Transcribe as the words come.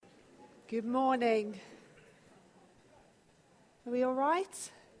Good morning. Are we all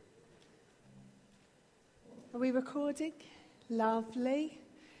right? Are we recording? Lovely.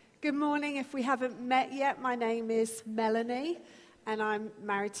 Good morning. If we haven't met yet, my name is Melanie, and I'm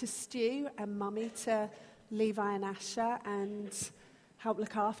married to Stu and mummy to Levi and Asher, and help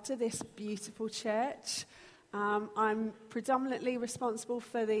look after this beautiful church. I'm predominantly responsible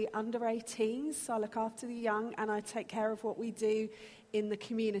for the under 18s, so I look after the young, and I take care of what we do in the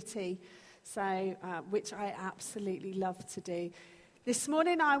community, so which I absolutely love to do. This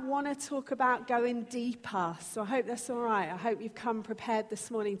morning I want to talk about going deeper, so I hope that's all right. I hope you've come prepared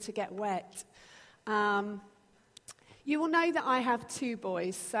this morning to get wet. You will know that I have two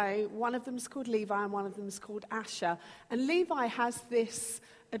boys, so one of them is called Levi and one of them is called Asher. And Levi has this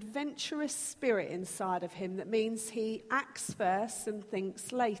adventurous spirit inside of him that means he acts first and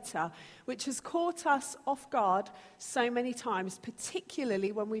thinks later, which has caught us off guard so many times,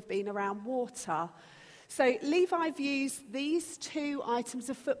 particularly when we've been around water. So Levi views these two items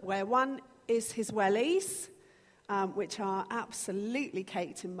of footwear. One is his wellies, which are absolutely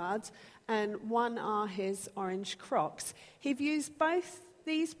caked in mud, and one are his orange Crocs. He views both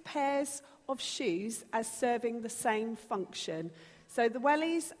these pairs of shoes as serving the same function. So the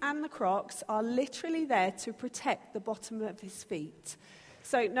wellies and the Crocs are literally there to protect the bottom of his feet.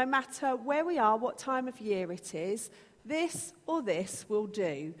 So no matter where we are, what time of year it is, this or this will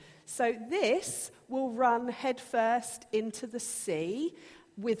do. So this will run headfirst into the sea,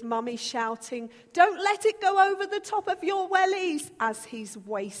 with mummy shouting, "Don't let it go over the top of your wellies," as he's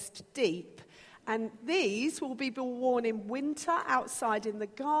waist deep. And these will be worn in winter, outside in the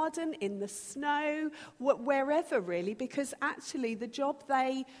garden, in the snow, wherever really, because actually the job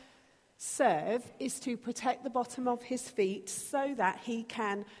they serve is to protect the bottom of his feet so that he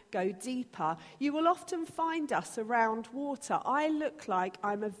can go deeper. You will often find us around water. I look like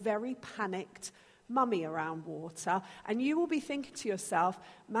I'm a very panicked mummy around water, and you will be thinking to yourself,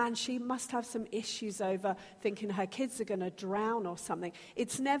 man, she must have some issues over thinking her kids are going to drown or something.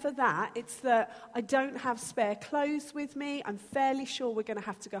 It's never that. It's that I don't have spare clothes with me. I'm fairly sure we're going to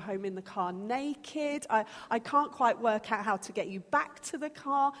have to go home in the car naked. I can't quite work out how to get you back to the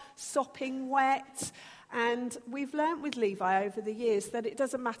car, sopping wet. And we've learnt with Levi over the years that it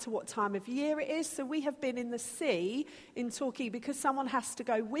doesn't matter what time of year it is. So we have been in the sea in Torquay because someone has to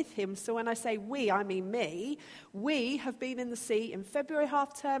go with him. So when I say we, I mean me. We have been in the sea in February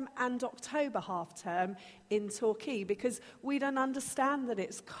half term and October half term in Torquay because we don't understand that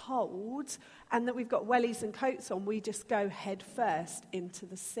it's cold and that we've got wellies and coats on. We just go head first into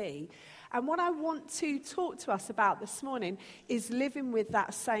the sea. And what I want to talk to us about this morning is living with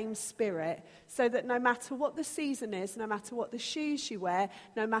that same spirit so that no matter what the season is, no matter what the shoes you wear,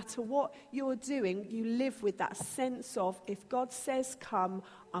 no matter what you're doing, you live with that sense of, if God says come,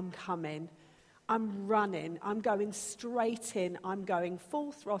 I'm coming. I'm running. I'm going straight in. I'm going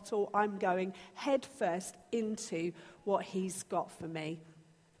full throttle. I'm going head first into what he's got for me.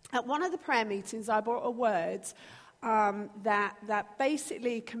 At one of the prayer meetings, I brought a word that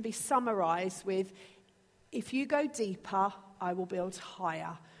basically can be summarized with, if you go deeper, I will build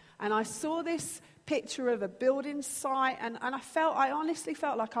higher. And I saw this picture of a building site, and I honestly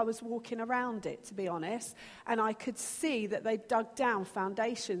felt like I was walking around it, to be honest, and I could see that they dug down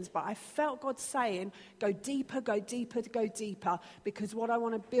foundations, but I felt God saying, go deeper, go deeper, go deeper, because what I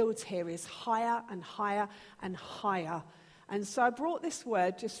want to build here is higher and higher and higher. And so I brought this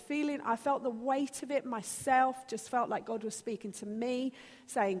word just feeling, I felt the weight of it myself, just felt like God was speaking to me,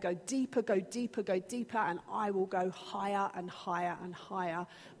 saying, go deeper, go deeper, go deeper, and I will go higher and higher and higher.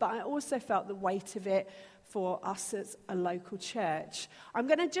 But I also felt the weight of it for us as a local church. I'm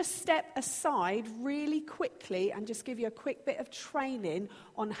going to just step aside really quickly and just give you a quick bit of training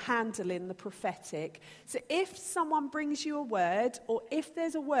on handling the prophetic. So if someone brings you a word, or if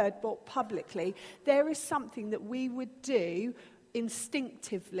there's a word brought publicly, there is something that we would do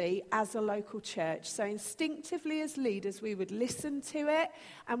instinctively as a local church. So instinctively as leaders, we would listen to it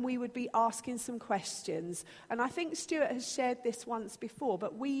and we would be asking some questions. And I think Stuart has shared this once before,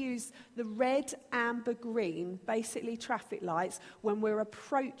 but we use the red, amber, green, basically traffic lights, when we're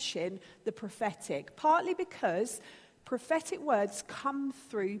approaching the prophetic, partly because prophetic words come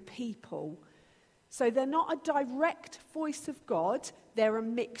through people. So they're not a direct voice of God, they're a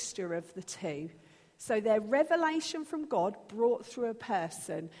mixture of the two. So they're revelation from God brought through a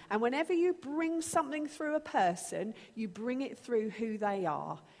person. And whenever you bring something through a person, you bring it through who they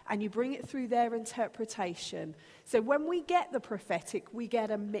are. And you bring it through their interpretation. So when we get the prophetic, we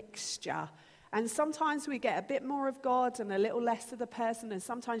get a mixture. And sometimes we get a bit more of God and a little less of the person, and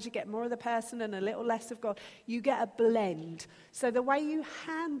sometimes you get more of the person and a little less of God. You get a blend. So the way you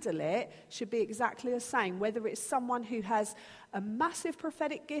handle it should be exactly the same, whether it's someone who has a massive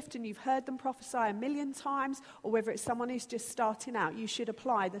prophetic gift and you've heard them prophesy 1,000,000 times, or whether it's someone who's just starting out. You should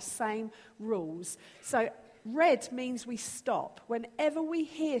apply the same rules. So red means we stop. Whenever we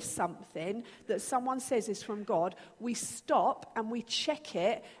hear something that someone says is from God, we stop and we check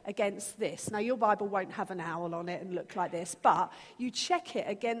it against this. Now, your Bible won't have an owl on it and look like this, but you check it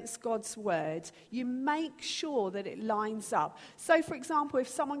against God's word. You make sure that it lines up. So, for example, if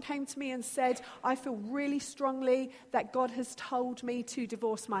someone came to me and said, I feel really strongly that God has told me to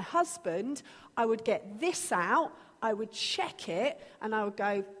divorce my husband, I would get this out, I would check it, and I would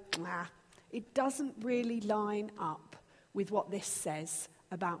go, it doesn't really line up with what this says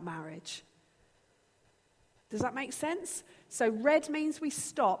about marriage. Does that make sense? So red means we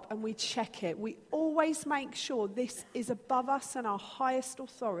stop and we check it. We always make sure this is above us and our highest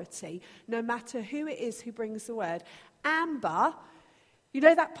authority, no matter who it is who brings the word. Amber, you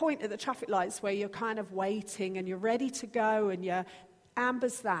know that point at the traffic lights where you're kind of waiting and you're ready to go and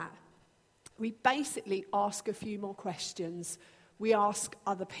amber's that. We basically ask a few more questions. We ask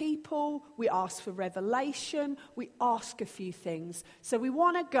other people, we ask for revelation, we ask a few things. So we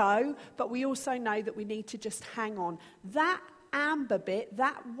want to go, but we also know that we need to just hang on. That amber bit,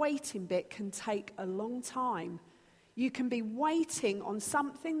 that waiting bit can take a long time. You can be waiting on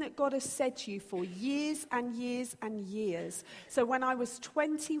something that God has said to you for years and years and years. So when I was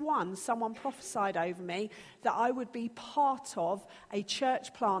 21, someone prophesied over me that I would be part of a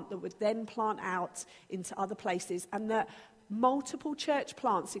church plant that would then plant out into other places, and that multiple church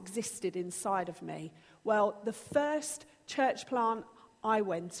plants existed inside of me. Well, the first church plant I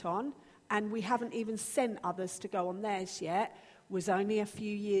went on, and we haven't even sent others to go on theirs yet, was only a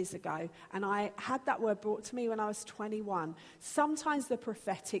few years ago. And I had that word brought to me when I was 21. Sometimes the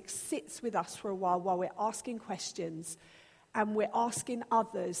prophetic sits with us for a while we're asking questions, and we're asking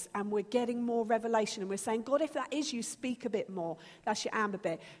others, and we're getting more revelation, and we're saying, God, if that is you, speak a bit more. That's your amber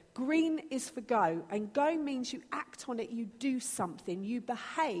bit. Green is for go, and go means you act on it, you do something, you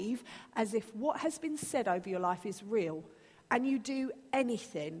behave as if what has been said over your life is real, and you do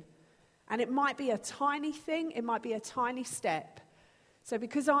anything. And it might be a tiny thing, it might be a tiny step. So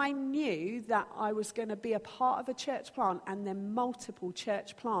because I knew that I was going to be a part of a church plant and then multiple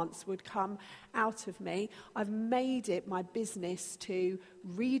church plants would come out of me, I've made it my business to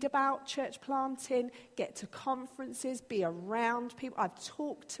read about church planting, get to conferences, be around people. I've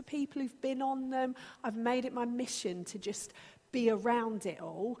talked to people who've been on them. I've made it my mission to just be around it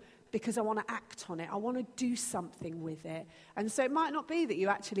all, because I want to act on it. I want to do something with it. And so it might not be that you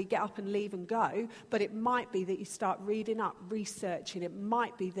actually get up and leave and go, but it might be that you start reading up, researching. It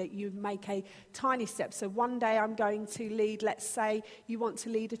might be that you make a tiny step. So one day I'm going to lead, let's say you want to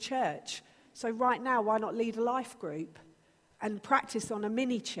lead a church. So right now, why not lead a life group and practice on a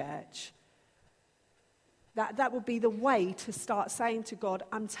mini church? That would be the way to start saying to God,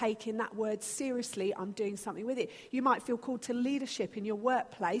 I'm taking that word seriously, I'm doing something with it. You might feel called to leadership in your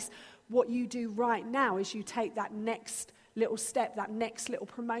workplace. What you do right now is you take that next little step, that next little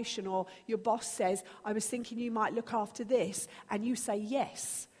promotion, or your boss says, I was thinking you might look after this, and you say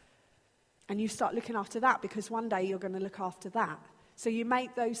yes. And you start looking after that, because one day you're going to look after that. So you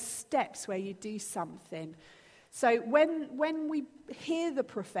make those steps where you do something. So when we hear the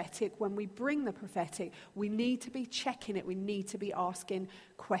prophetic, when we bring the prophetic, we need to be checking it. We need to be asking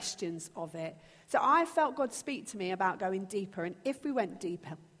questions of it. So I felt God speak to me about going deeper. And if we went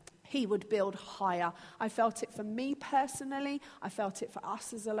deeper, he would build higher. I felt it for me personally. I felt it for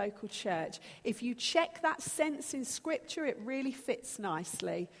us as a local church. If you check that sense in Scripture, it really fits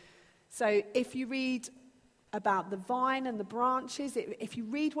nicely. So if you read about the vine and the branches, if you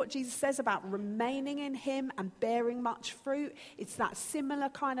read what Jesus says about remaining in him and bearing much fruit, it's that similar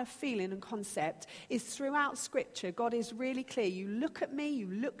kind of feeling and concept. Is throughout Scripture, God is really clear. You look at me, you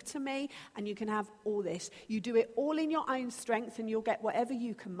look to me, and you can have all this. You do it all in your own strength, and you'll get whatever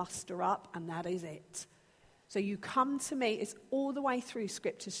you can muster up, and that is it. So you come to me, it's all the way through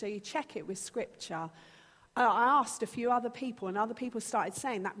Scripture, so you check it with Scripture. I asked a few other people, and other people started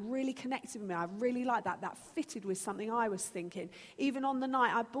saying that really connected with me. I really like that. That fitted with something I was thinking. Even on the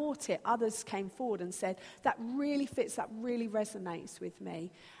night I bought it, others came forward and said, that really fits, that really resonates with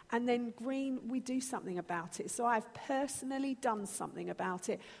me. And then green, we do something about it. So I've personally done something about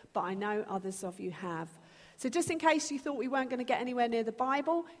it, but I know others of you have. So just in case you thought we weren't going to get anywhere near the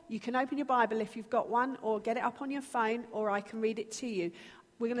Bible, you can open your Bible if you've got one, or get it up on your phone, or I can read it to you.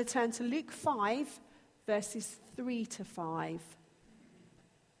 We're going to turn to Luke 5, verses 3 to 5.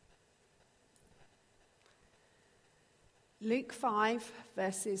 Luke 5,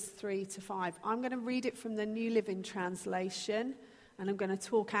 verses 3 to 5. I'm going to read it from the New Living Translation, and I'm going to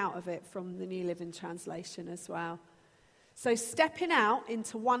talk out of it from the New Living Translation as well. So, stepping out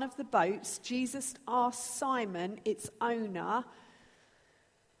into one of the boats, Jesus asked Simon, its owner,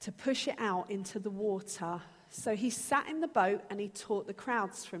 to push it out into the water. So he sat in the boat and he taught the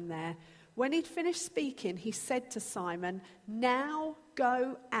crowds from there. When he'd finished speaking, he said to Simon, "Now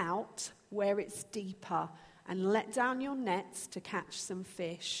go out where it's deeper and let down your nets to catch some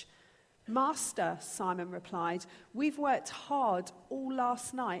fish." "Master," Simon replied, "we've worked hard all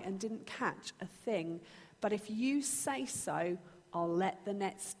last night and didn't catch a thing. But if you say so, I'll let the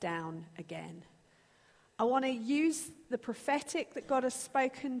nets down again." I want to use the prophetic that God has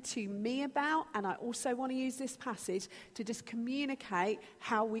spoken to me about, and I also want to use this passage to just communicate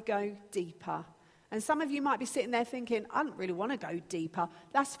how we go deeper. And some of you might be sitting there thinking, "I don't really want to go deeper."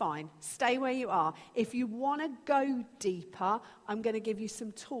 That's fine. Stay where you are. If you want to go deeper, I'm going to give you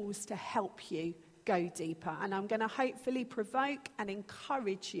some tools to help you go deeper. And I'm going to hopefully provoke and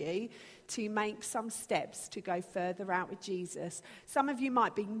encourage you to make some steps to go further out with Jesus. Some of you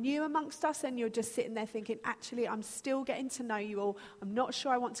might be new amongst us and you're just sitting there thinking, "Actually, I'm still getting to know you all. I'm not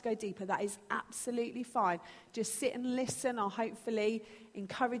sure I want to go deeper." That is absolutely fine. Just sit and listen. I'll hopefully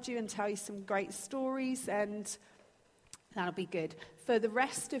encourage you and tell you some great stories, and that'll be good. For the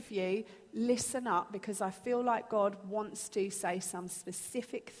rest of you, listen up, because I feel like God wants to say some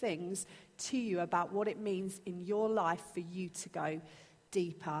specific things to you about what it means in your life for you to go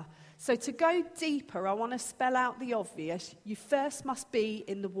deeper. So to go deeper, I want to spell out the obvious. You first must be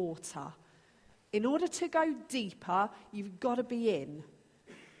in the water. In order to go deeper, you've got to be in.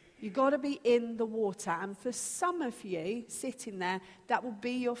 You've got to be in the water. And for some of you sitting there, that will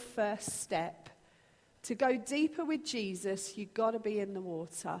be your first step. To go deeper with Jesus, you've got to be in the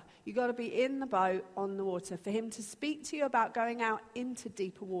water. You've got to be in the boat on the water. For him to speak to you about going out into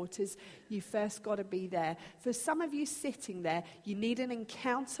deeper waters, you first got to be there. For some of you sitting there, you need an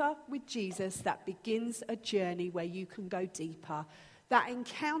encounter with Jesus that begins a journey where you can go deeper. That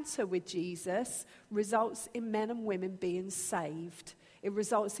encounter with Jesus results in men and women being saved. It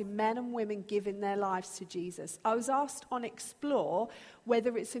results in men and women giving their lives to Jesus. I was asked on Explore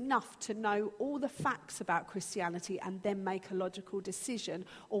whether it's enough to know all the facts about Christianity and then make a logical decision,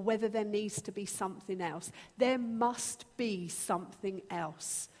 or whether there needs to be something else. There must be something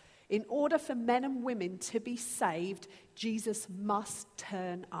else. In order for men and women to be saved, Jesus must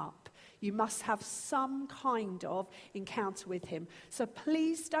turn up. You must have some kind of encounter with him. So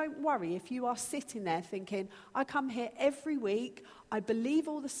please don't worry if you are sitting there thinking, "I come here every week, I believe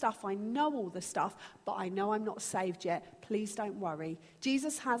all the stuff, I know all the stuff, but I know I'm not saved yet." Please don't worry.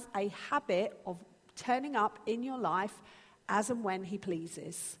 Jesus has a habit of turning up in your life as and when he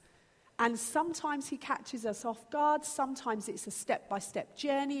pleases. And sometimes he catches us off guard. Sometimes it's a step-by-step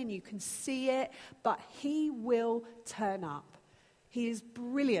journey and you can see it, but he will turn up. He is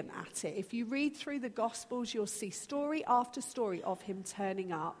brilliant at it. If you read through the Gospels, you'll see story after story of him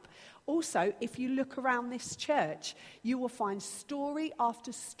turning up. Also, if you look around this church, you will find story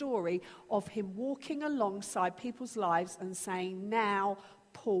after story of him walking alongside people's lives and saying, "Now,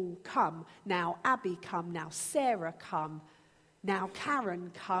 Paul, come. Now, Abby, come. Now, Sarah, come. Now Karen,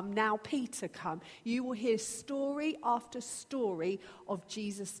 come. Now Peter, come." You will hear story after story of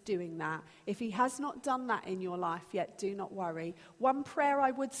Jesus doing that. If he has not done that in your life yet, do not worry. One prayer I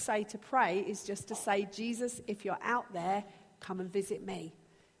would say to pray is just to say, "Jesus, if you're out there, come and visit me.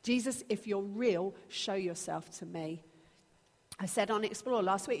 Jesus, if you're real, show yourself to me." I said on Explore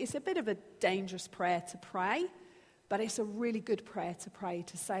last week, it's a bit of a dangerous prayer to pray, but it's a really good prayer to pray,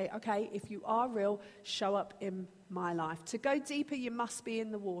 to say, "Okay, if you are real, show up in my life." To go deeper, you must be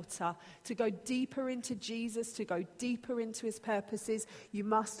in the water. To go deeper into Jesus, to go deeper into his purposes, you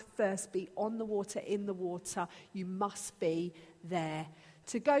must first be on the water, in the water. You must be there.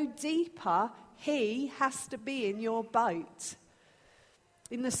 To go deeper, he has to be in your boat.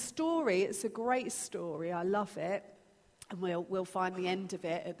 In the story, it's a great story. I love it. And we'll find the end of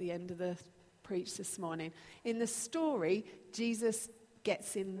it at the end of the preach this morning. In the story, Jesus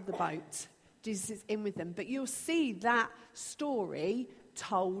gets in the boat. Jesus is in with them. But you'll see that story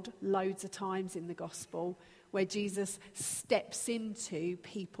told loads of times in the gospel, where Jesus steps into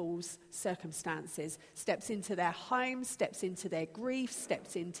people's circumstances, steps into their home, steps into their grief,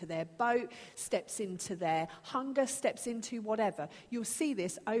 steps into their boat, steps into their hunger, steps into whatever. You'll see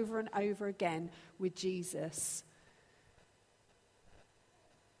this over and over again with Jesus.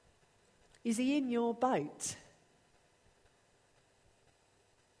 Is he in your boat?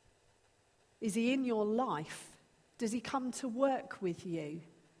 Is he in your life? Does he come to work with you?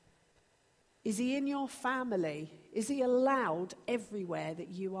 Is he in your family? Is he allowed everywhere that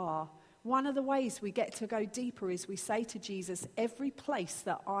you are? One of the ways we get to go deeper is we say to Jesus, every place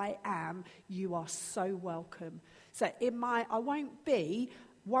that I am, you are so welcome. So I won't be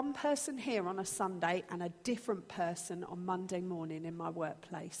one person here on a Sunday and a different person on Monday morning in my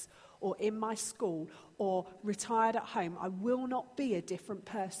workplace or in my school or retired at home. I will not be a different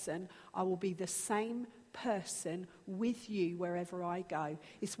person. I will be the same person with you wherever I go.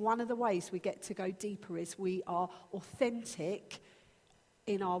 It's one of the ways we get to go deeper is we are authentic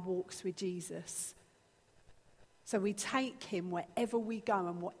in our walks with Jesus. So we take him wherever we go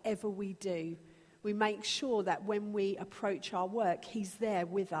and whatever we do. We make sure that when we approach our work, he's there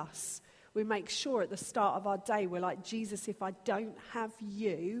with us. We make sure at the start of our day, we're like, Jesus, if I don't have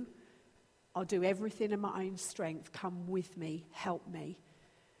you, I'll do everything in my own strength. Come with me, help me.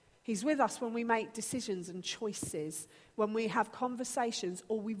 He's with us when we make decisions and choices, when we have conversations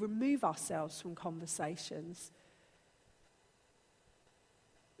or we remove ourselves from conversations.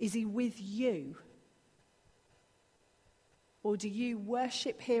 Is he with you? Or do you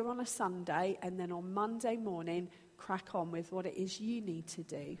worship here on a Sunday and then on Monday morning crack on with what it is you need to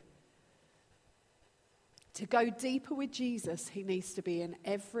do? To go deeper with Jesus, he needs to be in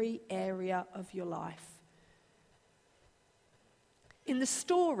every area of your life. In the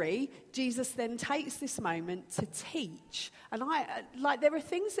story, Jesus then takes this moment to teach. And there are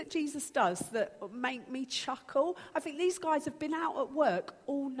things that Jesus does that make me chuckle. I think these guys have been out at work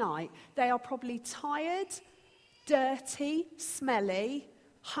all night. They are probably tired, dirty, smelly,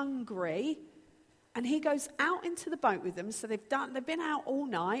 hungry. And he goes out into the boat with them. So they've been out all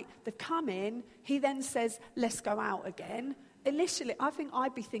night. They've come in. He then says, let's go out again. Initially, I think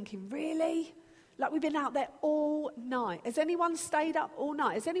I'd be thinking, really? Like, we've been out there all night. Has anyone stayed up all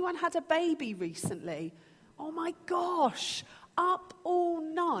night? Has anyone had a baby recently? Oh my gosh, up all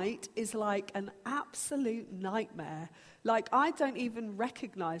night is like an absolute nightmare. Like, I don't even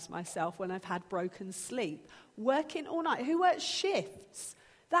recognize myself when I've had broken sleep. Working all night. Who works shifts?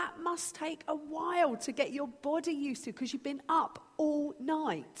 That must take a while to get your body used to because you've been up all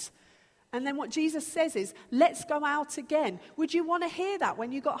night. And then what Jesus says is, let's go out again. Would you want to hear that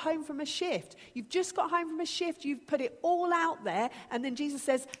when you got home from a shift? You've just got home from a shift, you've put it all out there, and then Jesus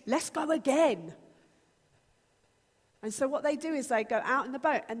says, let's go again. And so what they do is they go out in the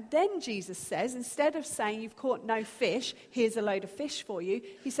boat, and then Jesus says, instead of saying you've caught no fish, here's a load of fish for you,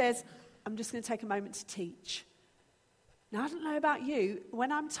 he says, I'm just going to take a moment to teach. Now, I don't know about you,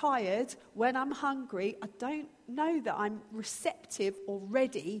 when I'm tired, when I'm hungry, I don't know that I'm receptive or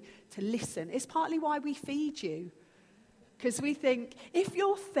ready to listen. It's partly why we feed you. Because we think, if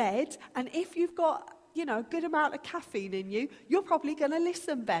you're fed and if you've got, a good amount of caffeine in you, you're probably going to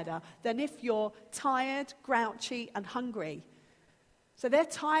listen better than if you're tired, grouchy, and hungry. So they're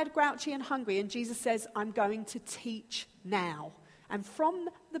tired, grouchy, and hungry, and Jesus says, I'm going to teach now. And from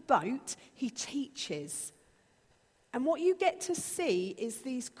the boat, he teaches. And what you get to see is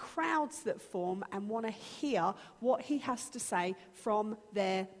these crowds that form and want to hear what he has to say from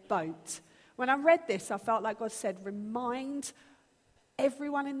their boat. When I read this, I felt like God said, remind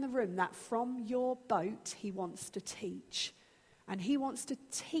everyone in the room that from your boat, he wants to teach. And he wants to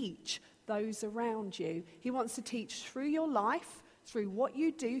teach those around you. He wants to teach through your life, through what you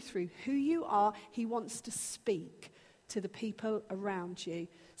do, through who you are. He wants to speak to the people around you.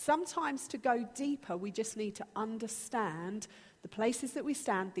 Sometimes to go deeper, we just need to understand the places that we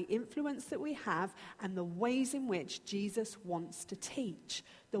stand, the influence that we have, and the ways in which Jesus wants to teach,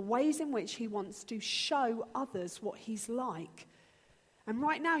 the ways in which he wants to show others what he's like. And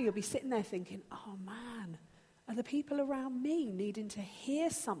right now you'll be sitting there thinking, oh man, are the people around me needing to hear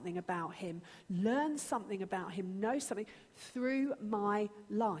something about him, learn something about him, know something through my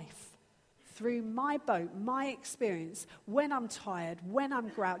life? Through my boat, my experience, when I'm tired, when I'm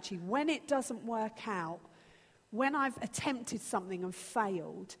grouchy, when it doesn't work out, when I've attempted something and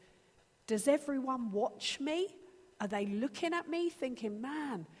failed, does everyone watch me? Are they looking at me thinking,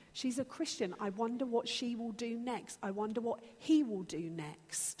 man, she's a Christian. I wonder what she will do next. I wonder what he will do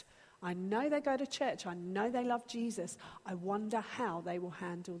next. I know they go to church. I know they love Jesus. I wonder how they will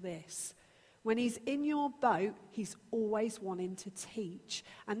handle this. When he's in your boat, he's always wanting to teach.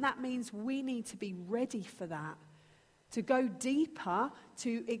 And that means we need to be ready for that. To go deeper,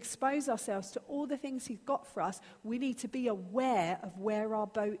 to expose ourselves to all the things he's got for us, we need to be aware of where our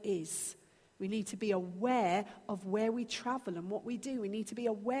boat is. We need to be aware of where we travel and what we do. We need to be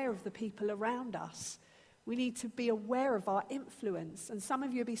aware of the people around us. We need to be aware of our influence. And some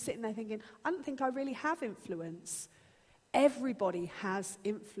of you will be sitting there thinking, I don't think I really have influence. Everybody has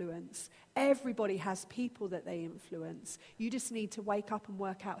influence. Everybody has people that they influence. You just need to wake up and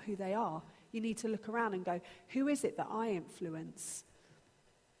work out who they are. You need to look around and go, who is it that I influence?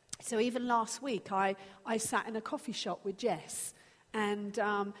 So even last week, I sat in a coffee shop with Jess, and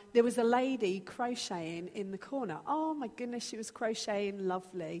there was a lady crocheting in the corner. Oh my goodness, she was crocheting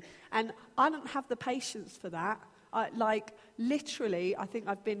lovely. And I don't have the patience for that. Literally, I think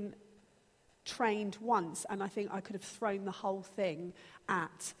I've been trained once, and I think I could have thrown the whole thing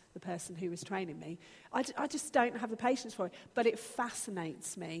at the person who was training me. I just don't have the patience for it, but it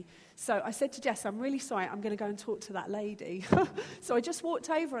fascinates me. So I said to Jess, I'm really sorry, I'm going to go and talk to that lady. So I just walked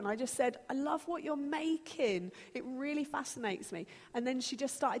over and I just said, I love what you're making. It really fascinates me. And then she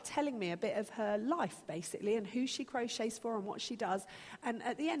just started telling me a bit of her life, basically, and who she crochets for and what she does. And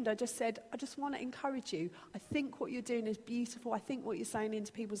at the end, I just said, I just want to encourage you. I think what you're doing is beautiful. I think what you're saying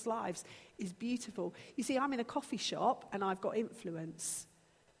into people's lives is beautiful. You see, I'm in a coffee shop and I've got influence.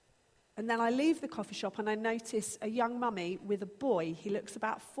 And then I leave the coffee shop and I notice a young mummy with a boy, he looks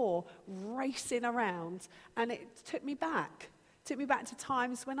about 4, racing around. And it took me back. Took me back to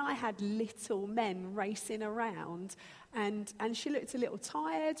times when I had little men racing around. And she looked a little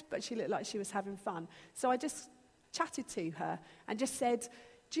tired, but she looked like she was having fun. So I just chatted to her and just said,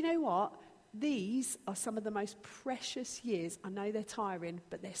 do you know what? These are some of the most precious years. I know they're tiring,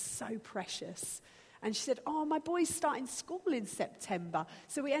 but they're so precious. And she said, oh, my boy's starting school in September.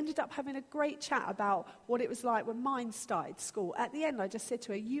 So we ended up having a great chat about what it was like when mine started school. At the end, I just said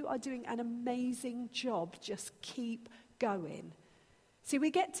to her, you are doing an amazing job. Just keep going. See,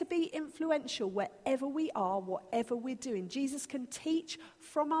 we get to be influential wherever we are, whatever we're doing. Jesus can teach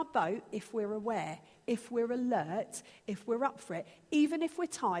from our boat if we're aware, if we're alert, if we're up for it, even if we're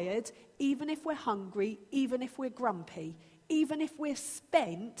tired, even if we're hungry, even if we're grumpy. Even if we're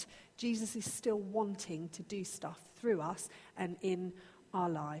spent, Jesus is still wanting to do stuff through us and in our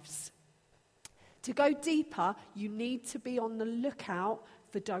lives. To go deeper, you need to be on the lookout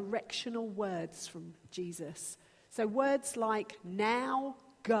for directional words from Jesus. So words like, now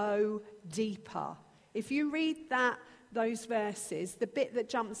go deeper. If you read those verses, the bit that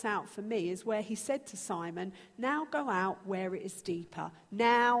jumps out for me is where he said to Simon, now go out where it is deeper.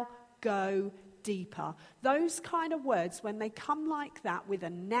 Now go deeper. Those kind of words, when they come like that with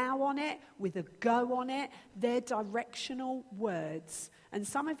a now on it, with a go on it, they're directional words. And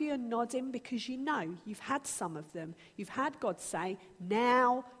some of you are nodding because you know you've had some of them. You've had God say,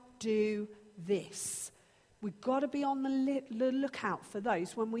 now do this. We've got to be on the lookout for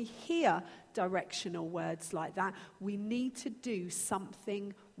those. When we hear directional words like that, we need to do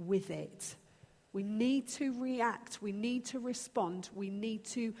something with it. We need to react. We need to respond. We need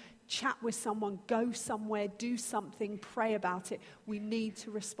to chat with someone, go somewhere, do something, pray about it. We need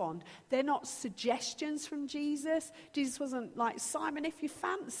to respond. They're not suggestions from Jesus. Jesus wasn't like, Simon, if you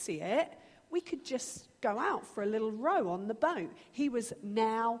fancy it, we could just go out for a little row on the boat. He was,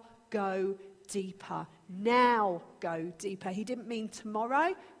 now go deeper. Now go deeper. He didn't mean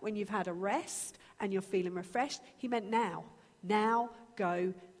tomorrow when you've had a rest and you're feeling refreshed. He meant now. Now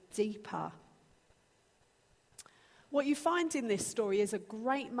go deeper. What you find in this story is a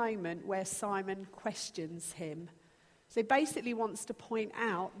great moment where Simon questions him. So he basically wants to point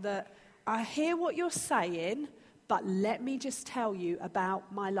out that I hear what you're saying, but let me just tell you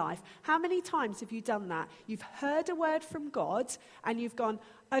about my life. How many times have you done that? You've heard a word from God and you've gone,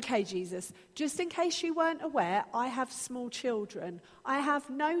 okay, Jesus, just in case you weren't aware, I have small children. I have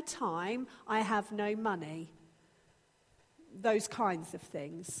no time. I have no money. Those kinds of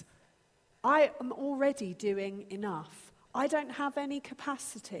things. I am already doing enough. I don't have any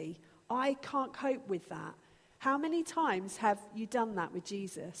capacity. I can't cope with that. How many times have you done that with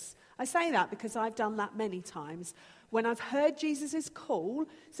Jesus? I say that because I've done that many times. When I've heard Jesus' call,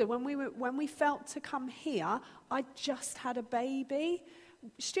 so when we felt to come here, I just had a baby.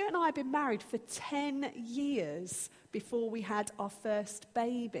 Stuart and I had been married for 10 years before we had our first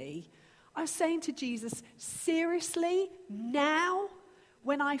baby. I was saying to Jesus, seriously, now?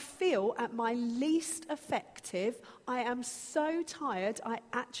 When I feel at my least effective, I am so tired, I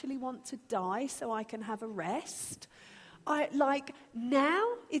actually want to die so I can have a rest. Now,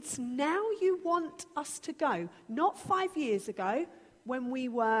 it's now you want us to go. Not 5 years ago when we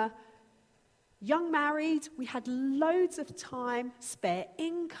were young married, we had loads of time, spare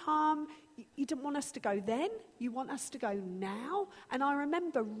income. You didn't want us to go then, you want us to go now. And I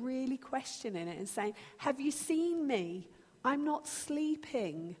remember really questioning it and saying, have you seen me? I'm not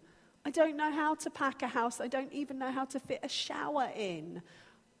sleeping. I don't know how to pack a house. I don't even know how to fit a shower in.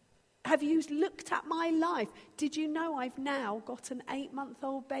 Have you looked at my life? Did you know I've now got an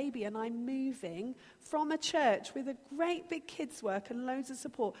 8-month-old baby and I'm moving from a church with a great big kids work and loads of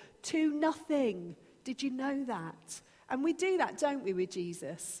support to nothing? Did you know that? And we do that, don't we, with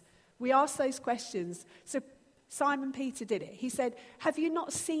Jesus? We ask those questions. So Simon Peter did it. He said, have you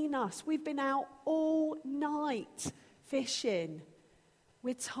not seen us? We've been out all night fishing.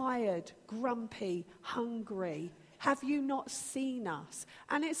 We're tired, grumpy, hungry. Have you not seen us?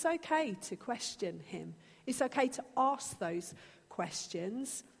 And it's okay to question him. It's okay to ask those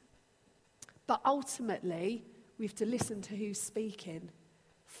questions. But ultimately, we have to listen to who's speaking.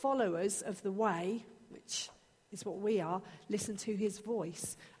 Followers of the way, which is what we are, listen to his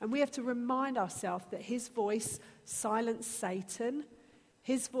voice. And we have to remind ourselves that his voice silenced Satan.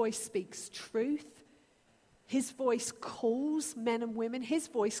 His voice speaks truth. His voice calls men and women. His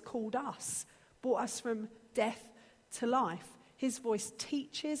voice called us, brought us from death to life. His voice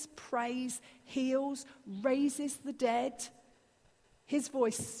teaches, prays, heals, raises the dead. His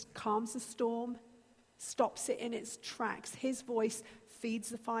voice calms the storm, stops it in its tracks. His voice feeds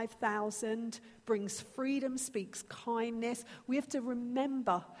the 5,000, brings freedom, speaks kindness. We have to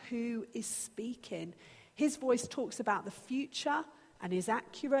remember who is speaking. His voice talks about the future and is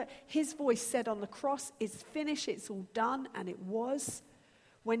accurate. His voice said on the cross, it's finished, it's all done, and it was.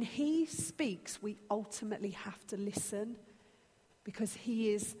 When he speaks, we ultimately have to listen because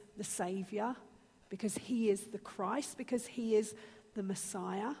he is the Savior, because he is the Christ, because he is the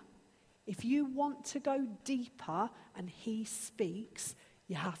Messiah. If you want to go deeper and he speaks,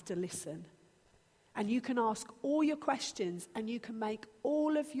 you have to listen. And you can ask all your questions and you can make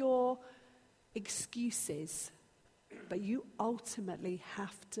all of your excuses, but you ultimately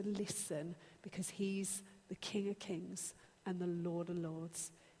have to listen because he's the King of Kings and the Lord of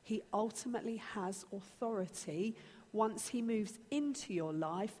Lords. He ultimately has authority. Once he moves into your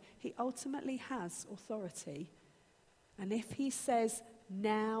life, he ultimately has authority. And if he says,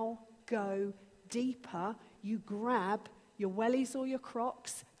 now go deeper, you grab your wellies or your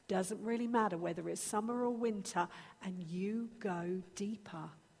Crocs, doesn't really matter whether it's summer or winter, and you go deeper.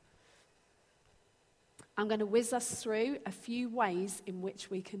 I'm going to whiz us through a few ways in which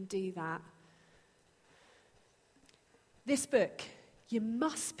we can do that. This book, you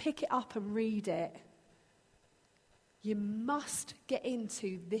must pick it up and read it. You must get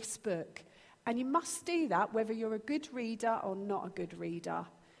into this book. And you must do that whether you're a good reader or not a good reader,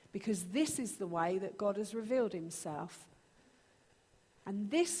 because this is the way that God has revealed himself.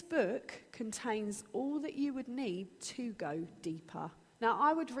 And this book contains all that you would need to go deeper. Now,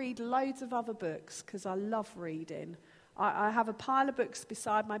 I would read loads of other books because I love reading. I have a pile of books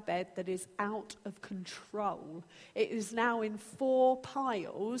beside my bed that is out of control. It is now in 4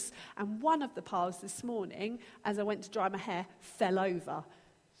 piles, and one of the piles this morning, as I went to dry my hair, fell over,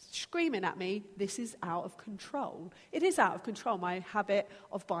 screaming at me, this is out of control. It is out of control, my habit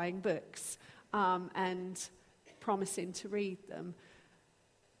of buying books and promising to read them.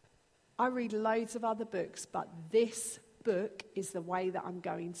 I read loads of other books, but this book is the way that I'm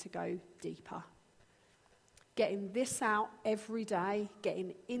going to go deeper. Getting this out every day,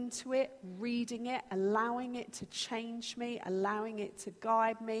 getting into it, reading it, allowing it to change me, allowing it to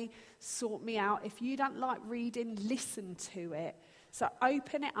guide me, sort me out. If you don't like reading, listen to it. So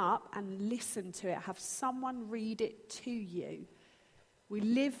open it up and listen to it. Have someone read it to you. We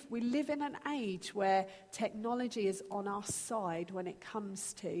live in an age where technology is on our side when it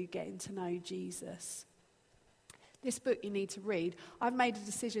comes to getting to know Jesus. This book you need to read. I've made a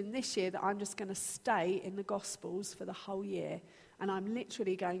decision this year that I'm just going to stay in the Gospels for the whole year. And I'm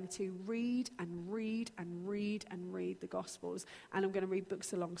literally going to read and read and read and read the Gospels. And I'm going to read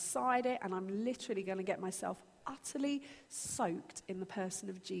books alongside it. And I'm literally going to get myself utterly soaked in the person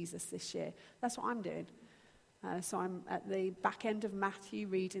of Jesus this year. That's what I'm doing. So I'm at the back end of Matthew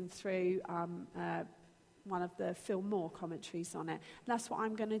reading through one of the Phil Moore commentaries on it. And that's what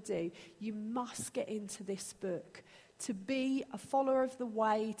I'm going to do. You must get into this book. To be a follower of the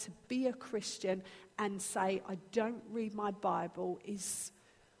way, to be a Christian and say, I don't read my Bible is,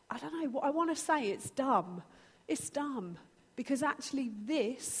 I don't know, what I want to say, it's dumb. It's dumb. Because actually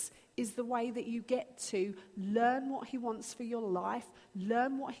this is the way that you get to learn what he wants for your life,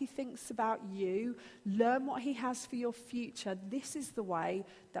 learn what he thinks about you, learn what he has for your future. This is the way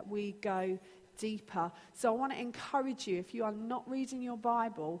that we go deeper. So I want to encourage you, if you are not reading your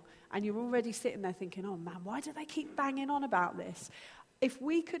Bible and you're already sitting there thinking, oh man, why do they keep banging on about this? If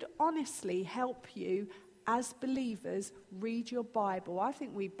we could honestly help you as believers read your Bible, I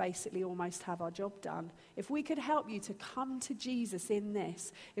think we basically almost have our job done. If we could help you to come to Jesus in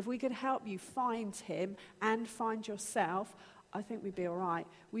this, if we could help you find him and find yourself, I think we'd be all right.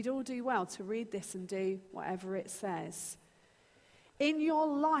 We'd all do well to read this and do whatever it says. In your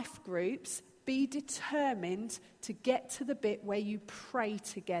life groups, be determined to get to the bit where you pray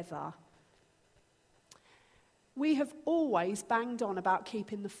together. We have always banged on about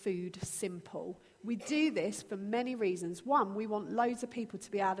keeping the food simple. We do this for many reasons. One, we want loads of people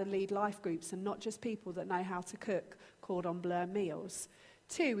to be able to lead life groups and not just people that know how to cook cordon bleu meals.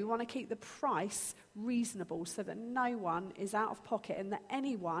 Two, we want to keep the price reasonable so that no one is out of pocket and that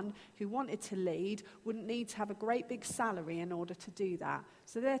anyone who wanted to lead wouldn't need to have a great big salary in order to do that.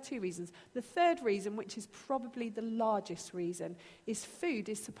 So there are two reasons. The third reason, which is probably the largest reason, is food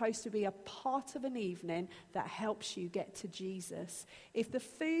is supposed to be a part of an evening that helps you get to Jesus. If the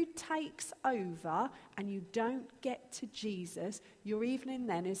food takes over and you don't get to Jesus, your evening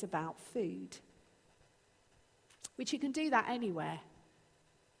then is about food. Which you can do that anywhere.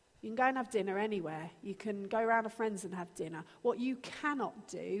 You can go and have dinner anywhere. You can go around with friends and have dinner. What you cannot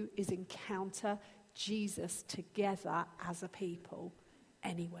do is encounter Jesus together as a people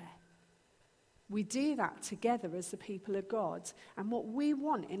anywhere. We do that together as the people of God. And what we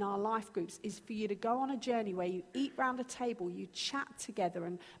want in our life groups is for you to go on a journey where you eat round a table, you chat together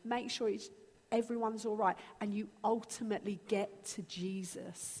and make sure everyone's all right, and you ultimately get to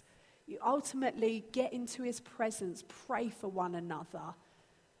Jesus. You ultimately get into his presence, pray for one another.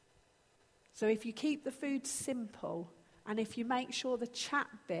 So if you keep the food simple, and if you make sure the chat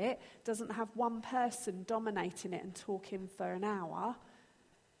bit doesn't have one person dominating it and talking for an hour,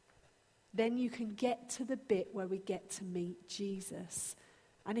 then you can get to the bit where we get to meet Jesus.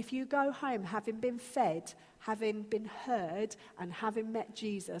 And if you go home having been fed, having been heard, and having met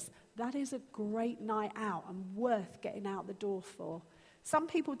Jesus, that is a great night out and worth getting out the door for. Some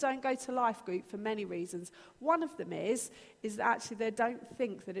people don't go to life group for many reasons. One of them is that actually they don't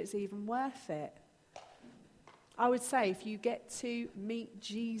think that it's even worth it. I would say if you get to meet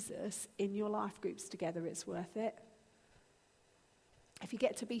Jesus in your life groups together, it's worth it. If you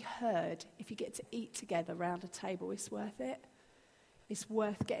get to be heard, if you get to eat together around a table, it's worth it. It's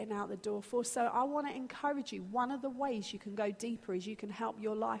worth getting out the door for. So I want to encourage you. One of the ways you can go deeper is you can help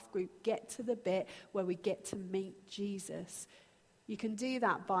your life group get to the bit where we get to meet Jesus. You can do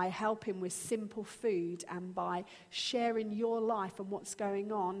that by helping with simple food and by sharing your life and what's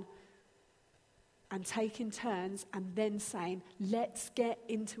going on and taking turns and then saying, let's get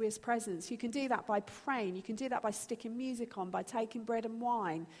into his presence. You can do that by praying. You can do that by sticking music on, by taking bread and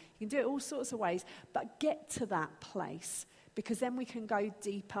wine. You can do it all sorts of ways. But get to that place because then we can go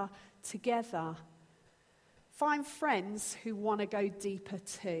deeper together. Find friends who want to go deeper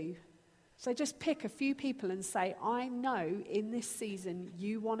too. So just pick a few people and say, I know in this season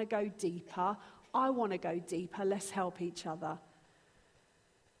you want to go deeper. I want to go deeper. Let's help each other.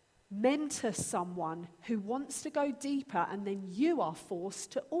 Mentor someone who wants to go deeper and then you are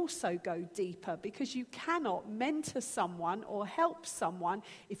forced to also go deeper because you cannot mentor someone or help someone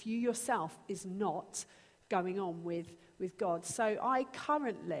if you yourself is not going on with God. So I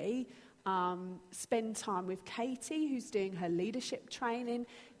currently spend time with Katie, who's doing her leadership training,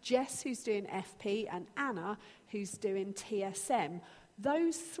 Jess, who's doing FP, and Anna, who's doing TSM.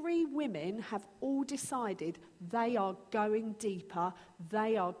 Those three women have all decided they are going deeper,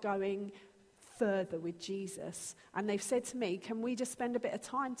 they are going further with Jesus. And they've said to me, can we just spend a bit of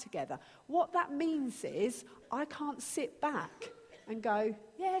time together? What that means is I can't sit back and go,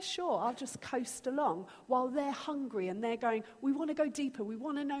 yeah, sure, I'll just coast along while they're hungry and they're going, we want to go deeper, we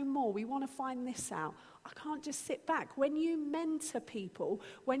want to know more, we want to find this out. I can't just sit back. When you mentor people,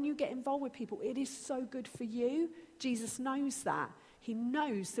 when you get involved with people, it is so good for you. Jesus knows that. He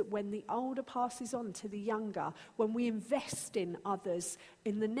knows that when the older passes on to the younger, when we invest in others,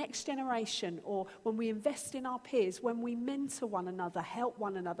 in the next generation, or when we invest in our peers, when we mentor one another, help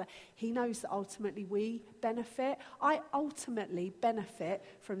one another, he knows that ultimately we benefit. I ultimately benefit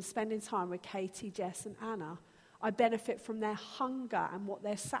from spending time with Katie, Jess, and Anna. I benefit from their hunger and what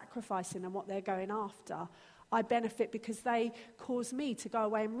they're sacrificing and what they're going after. I benefit because they cause me to go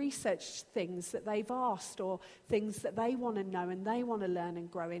away and research things that they've asked or things that they want to know and they want to learn and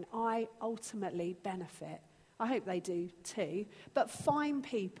grow in. I ultimately benefit. I hope they do too. But find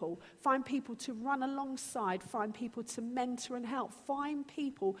people to run alongside, find people to mentor and help, find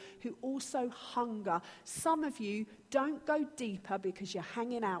people who also hunger. Some of you don't go deeper because you're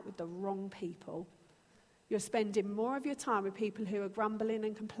hanging out with the wrong people. You're spending more of your time with people who are grumbling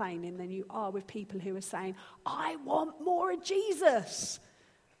and complaining than you are with people who are saying, I want more of Jesus.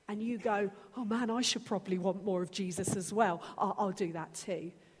 And you go, oh man, I should probably want more of Jesus as well. I'll do that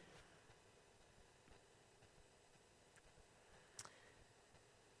too.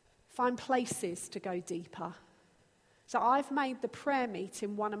 Find places to go deeper. So I've made the prayer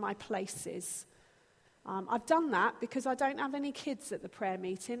meeting one of my places. I've done that because I don't have any kids at the prayer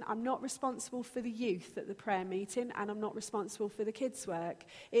meeting. I'm not responsible for the youth at the prayer meeting, and I'm not responsible for the kids' work.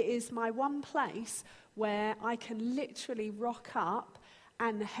 It is my one place where I can literally rock up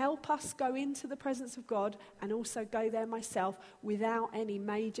and help us go into the presence of God and also go there myself without any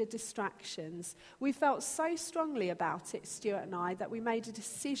major distractions. We felt so strongly about it, Stuart and I, that we made a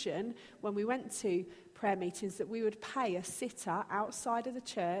decision when we went to prayer meetings that we would pay a sitter outside of the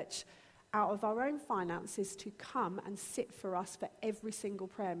church out of our own finances to come and sit for us for every single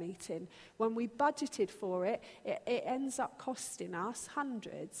prayer meeting. When we budgeted for it, it ends up costing us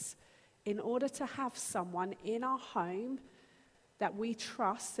hundreds in order to have someone in our home that we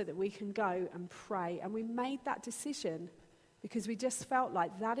trust so that we can go and pray. And we made that decision because we just felt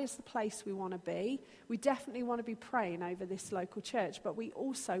like that is the place we want to be. We definitely want to be praying over this local church, but we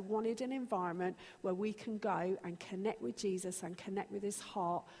also wanted an environment where we can go and connect with Jesus and connect with his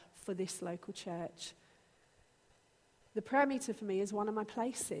heart for this local church. The prayer meeting for me is one of my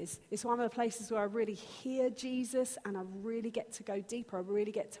places. It's one of the places where I really hear Jesus and I really get to go deeper. I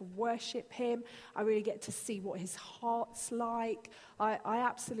really get to worship him. I really get to see what his heart's like. I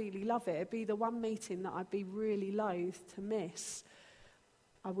absolutely love it. It'd be the one meeting that I'd be really loath to miss.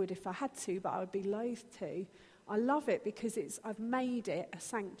 I would if I had to, but I would be loath to. I love it because I've made it a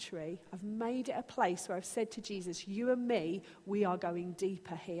sanctuary. I've made it a place where I've said to Jesus, you and me, we are going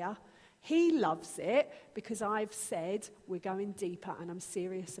deeper here. He loves it because I've said we're going deeper and I'm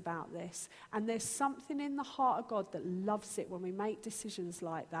serious about this. And there's something in the heart of God that loves it when we make decisions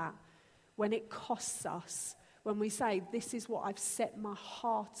like that, when it costs us, when we say, this is what I've set my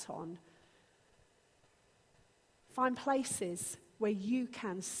heart on. Find places where you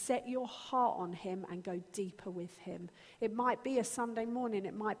can set your heart on him and go deeper with him. It might be a Sunday morning,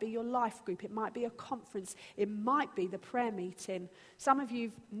 it might be your life group, it might be a conference, it might be the prayer meeting. Some of you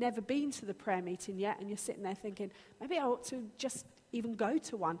have never been to the prayer meeting yet and you're sitting there thinking, maybe I ought to just even go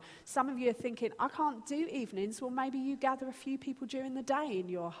to one. Some of you are thinking, I can't do evenings. Well, maybe you gather a few people during the day in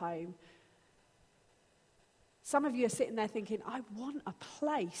your home. Some of you are sitting there thinking, I want a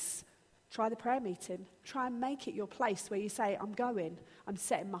place. Try the prayer meeting. Try and make it your place where you say, I'm going. I'm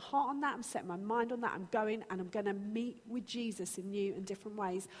setting my heart on that. I'm setting my mind on that. I'm going and I'm going to meet with Jesus in new and different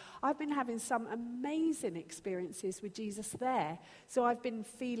ways. I've been having some amazing experiences with Jesus there. So I've been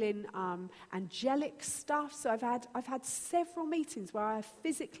feeling angelic stuff. So I've had several meetings where I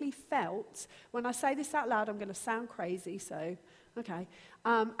physically felt, when I say this out loud, I'm going to sound crazy, so okay.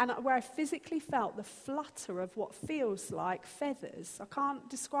 And where I physically felt the flutter of what feels like feathers. I can't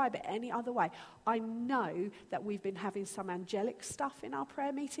describe it any other way. I know that we've been having some angelic stuff in our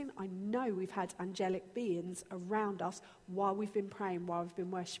prayer meeting. I know we've had angelic beings around us while we've been praying, while we've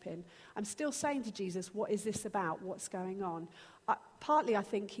been worshiping. I'm still saying to Jesus, what is this about? What's going on? Partly I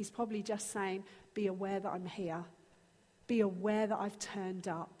think he's probably just saying, be aware that I'm here. Be aware that I've turned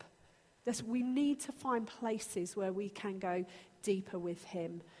up. We need to find places where we can go deeper with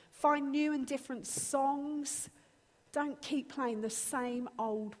him. Find new and different songs. Don't keep playing the same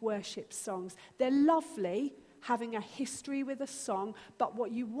old worship songs. They're lovely, having a history with a song, but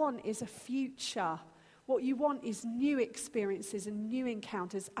what you want is a future. What you want is new experiences and new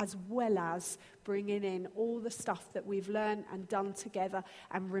encounters, as well as bringing in all the stuff that we've learned and done together,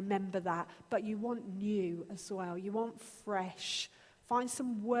 and remember that. But you want new as well. You want fresh. Find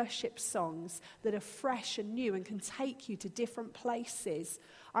some worship songs that are fresh and new and can take you to different places.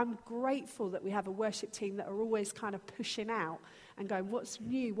 I'm grateful that we have a worship team that are always kind of pushing out and going, what's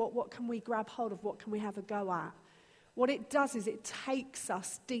new? What can we grab hold of? What can we have a go at? What it does is it takes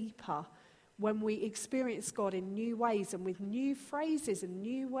us deeper when we experience God in new ways and with new phrases and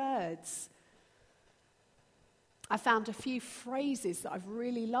new words. I found a few phrases that I've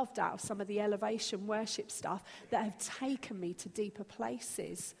really loved out of some of the elevation worship stuff that have taken me to deeper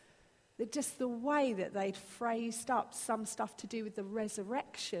places. That just the way that they'd phrased up some stuff to do with the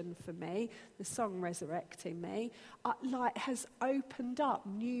resurrection for me, the song Resurrecting Me, has opened up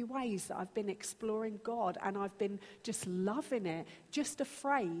new ways that I've been exploring God, and I've been just loving it. Just a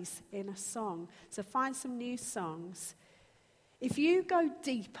phrase in a song. So find some new songs. If you go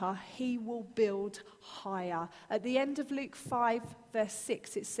deeper, he will build higher. At the end of Luke 5, verse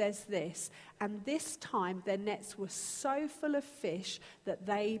 6, it says this, and this time their nets were so full of fish that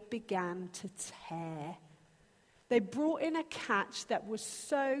they began to tear. They brought in a catch that was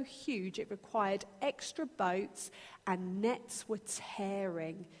so huge it required extra boats, and nets were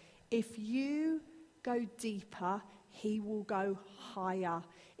tearing. If you go deeper, he will go higher.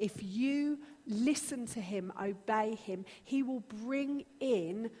 If you listen to him, obey him, he will bring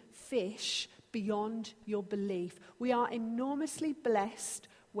in fish beyond your belief. We are enormously blessed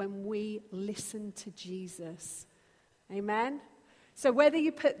when we listen to Jesus. Amen? So whether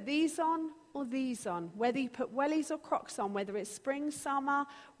you put these on or these on, whether you put wellies or Crocs on, whether it's spring, summer,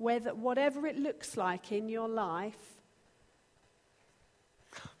 whatever it looks like in your life,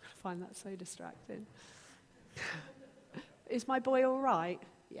 I find that so distracting. Is my boy all right?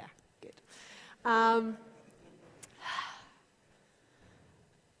 Yeah, good.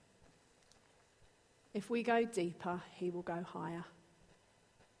 If we go deeper, he will go higher.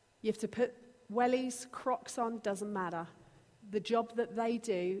 You have to put wellies, Crocs on, doesn't matter. The job that they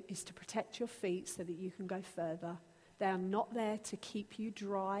do is to protect your feet so that you can go further. They are not there to keep you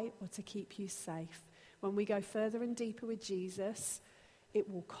dry or to keep you safe. When we go further and deeper with Jesus, it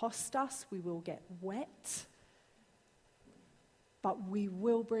will cost us, we will get wet, but we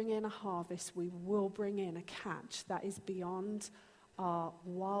will bring in a harvest, we will bring in a catch that is beyond our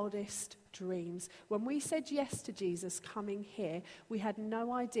wildest dreams. When we said yes to Jesus coming here, we had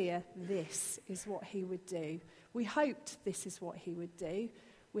no idea this is what he would do. We hoped this is what he would do.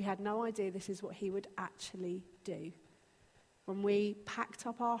 We had no idea this is what he would actually do. When we packed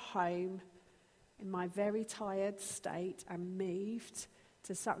up our home in my very tired state and moved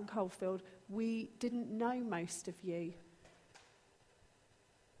to Sutton Coldfield, we didn't know most of you.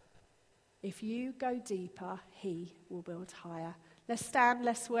 If you go deeper, he will build higher. Let's stand,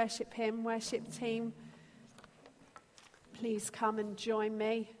 let's worship him. Worship team, please come and join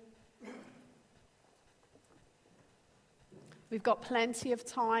me. We've got plenty of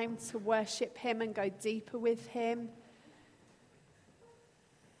time to worship him and go deeper with him.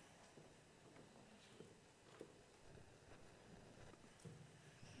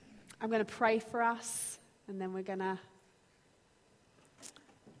 I'm going to pray for us, and then we're going to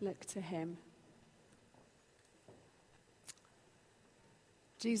look to him.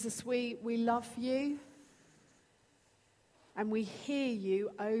 Jesus, we love you, and we hear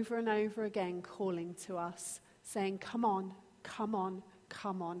you over and over again calling to us, saying, come on, come on,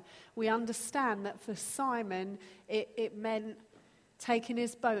 come on. We understand that for Simon, it meant taking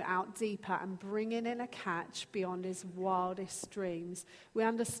his boat out deeper and bringing in a catch beyond his wildest dreams. We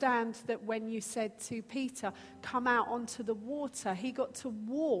understand that when you said to Peter, come out onto the water, he got to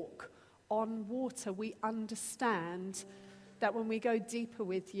walk on water. We understand that when we go deeper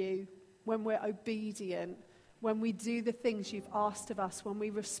with you, when we're obedient, when we do the things you've asked of us, when we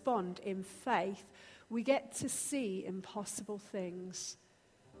respond in faith, we get to see impossible things.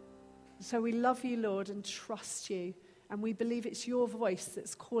 So we love you, Lord, and trust you. And we believe it's your voice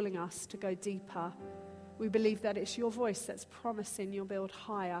that's calling us to go deeper. We believe that it's your voice that's promising you'll build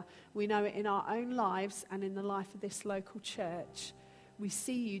higher. We know it in our own lives and in the life of this local church. We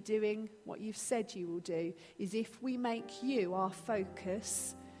see you doing what you've said you will do, is if we make you our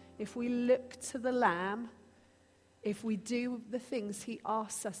focus, if we look to the Lamb, if we do the things he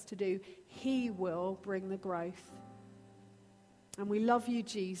asks us to do, he will bring the growth. And we love you,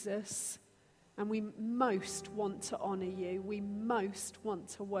 Jesus, and we most want to honor you. We most want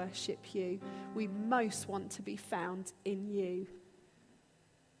to worship you. We most want to be found in you.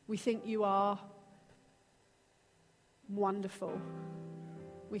 We think you are wonderful.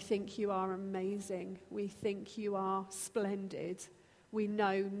 We think you are amazing. We think you are splendid. We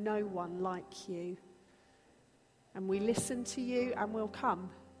know no one like you. And we listen to you and we'll come.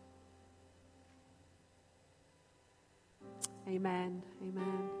 Amen.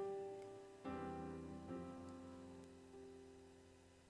 Amen.